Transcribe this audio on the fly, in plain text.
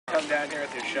come down here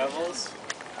with your shovels.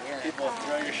 People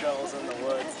throw your shovels in the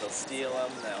woods, they'll steal them,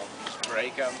 they'll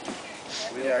break them.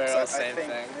 Wheelbarrows, same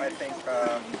thing. I think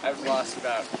I've lost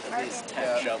about at least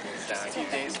 10 shovels down a few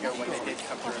here. days ago when they did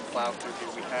come through and plow through here,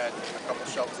 we had a couple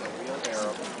shovels in a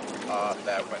wheelbarrow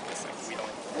that went missing. We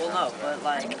don't. Well, no, but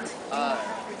like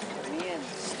me and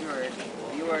Stuart,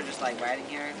 we were just like riding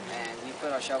here, and we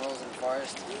put our shovels in the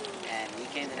forest, and we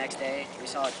came the next day. We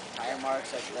saw tire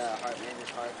marks of the Redmond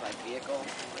like vehicle,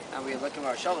 and we were looking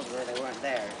where our shovels were. They weren't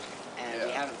there, and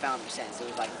we haven't found them since. It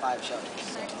was like 5 shovels.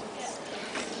 So.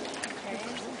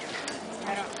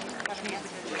 I don't have an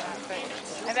answer to that, but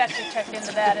I've actually checked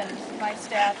into that, and my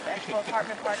staff at both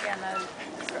Hartman Park and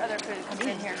the other crew that comes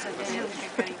in here said they didn't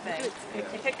pick anything.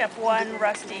 They picked up one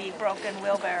rusty, broken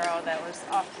wheelbarrow that was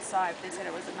off the side. They said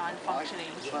it was a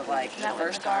non-functioning. But like the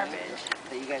first garbage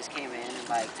that you guys came in and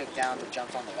like took down the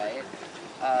jumps on the right,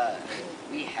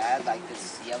 we had like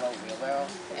this yellow wheelbarrow,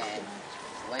 and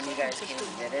when you guys came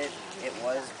and did it, it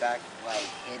was back like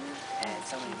hidden, and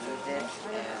somebody moved it,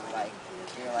 and like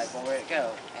we were like, well, where'd it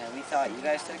go? And we thought you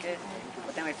guys took it,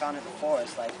 but then we found it in the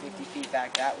forest, like 50 feet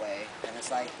back that way, and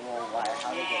it's like, well, why?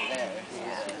 How did it get there?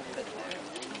 Put it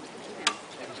there.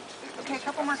 Okay, a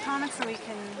couple more comments so we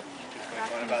can wrap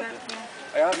things up.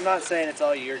 I'm not saying it's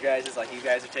all your guys', like you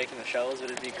guys are taking the shovels,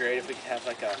 but it'd be great if we could have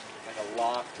like a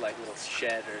loft, like little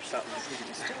shed or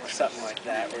something like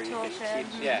that, where you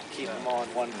could keep them all in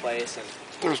one place and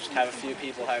have a few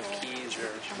people have keys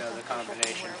or the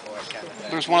combination for it kind of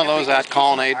thing. There's one of those at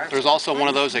Colonnade. There's also one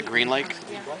of those at Green Lake.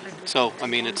 So, I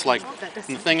mean, it's like,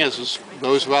 the thing is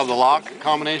those who have the lock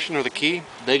combination or the key,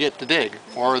 they get to dig.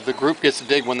 Or the group gets to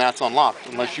dig when that's unlocked,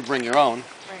 unless you bring your own.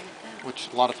 Which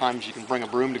a lot of times you can bring a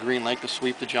broom to Green Lake to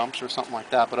sweep the jumps or something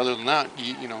like that. But other than that,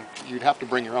 you'd have to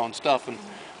bring your own stuff. And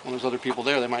when there's other people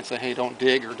there, they might say, hey, don't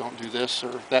dig or don't do this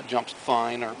or that jump's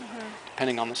fine, or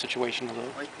depending on the situation of the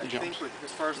jumps. I think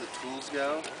as far as the tools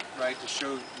go, right, to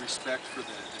show respect for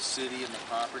the city and the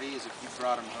property is if you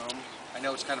brought them home. I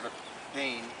know it's kind of a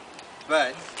pain,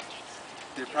 but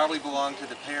they probably belong to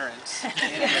the parents. And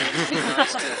it's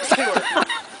nice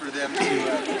for them to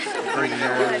bring the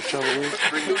tools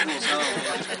home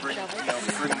and just bring them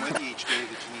with you each day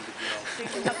that you need to build. So you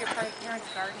can help your parents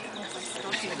gardening.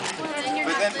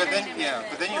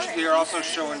 But then you're also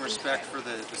showing respect for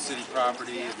the city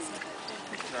property.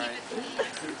 Right.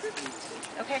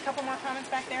 Okay, a couple more comments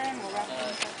back there, and we'll wrap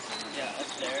things up. Yeah, up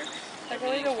there. Like,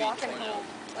 we're even walking home.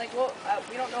 Like, well,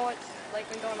 we don't know what's like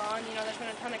been going on. You know, there's been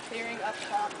a ton of clearing up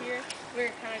top here. We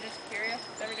were kind of just curious.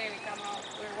 Every day we come out,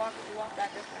 we walk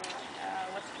back this way.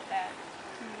 What's that?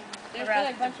 There's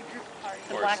been a bunch of group parties.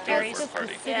 The Blackberries.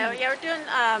 Yeah, we're doing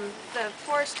the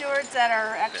forest stewards that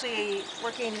are actually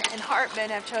working in Hartman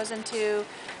have chosen to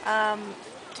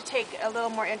take a little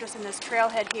more interest in this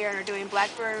trailhead here and are doing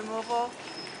blackberry removal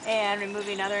and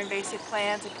removing other invasive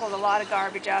plants. They pulled a lot of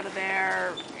garbage out of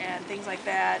there and things like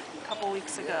that a couple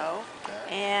weeks ago.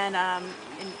 And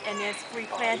if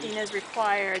replanting is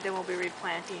required, then we'll be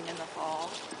replanting in the fall.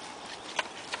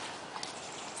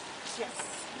 Yes.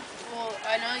 Well,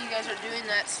 I know you guys are doing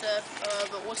that stuff,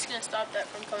 but what's going to stop that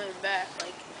from coming back?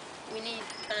 Like, we need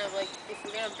kind of like, if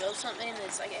we're going to build something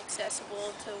that's like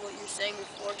accessible to what you're saying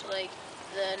before, to like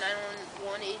the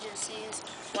 911 agencies,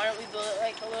 why don't we build it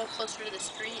like a little closer to the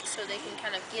street so they can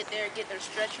kind of get there, get their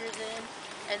stretchers in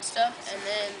and stuff, and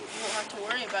then we won't have to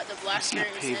worry about the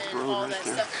blackberries and all that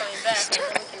stuff coming back, and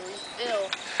then we can refill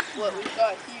what we've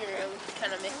got here and we can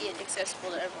kind of make it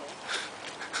accessible to everyone.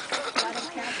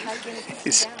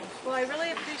 Well, I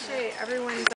really appreciate everyone's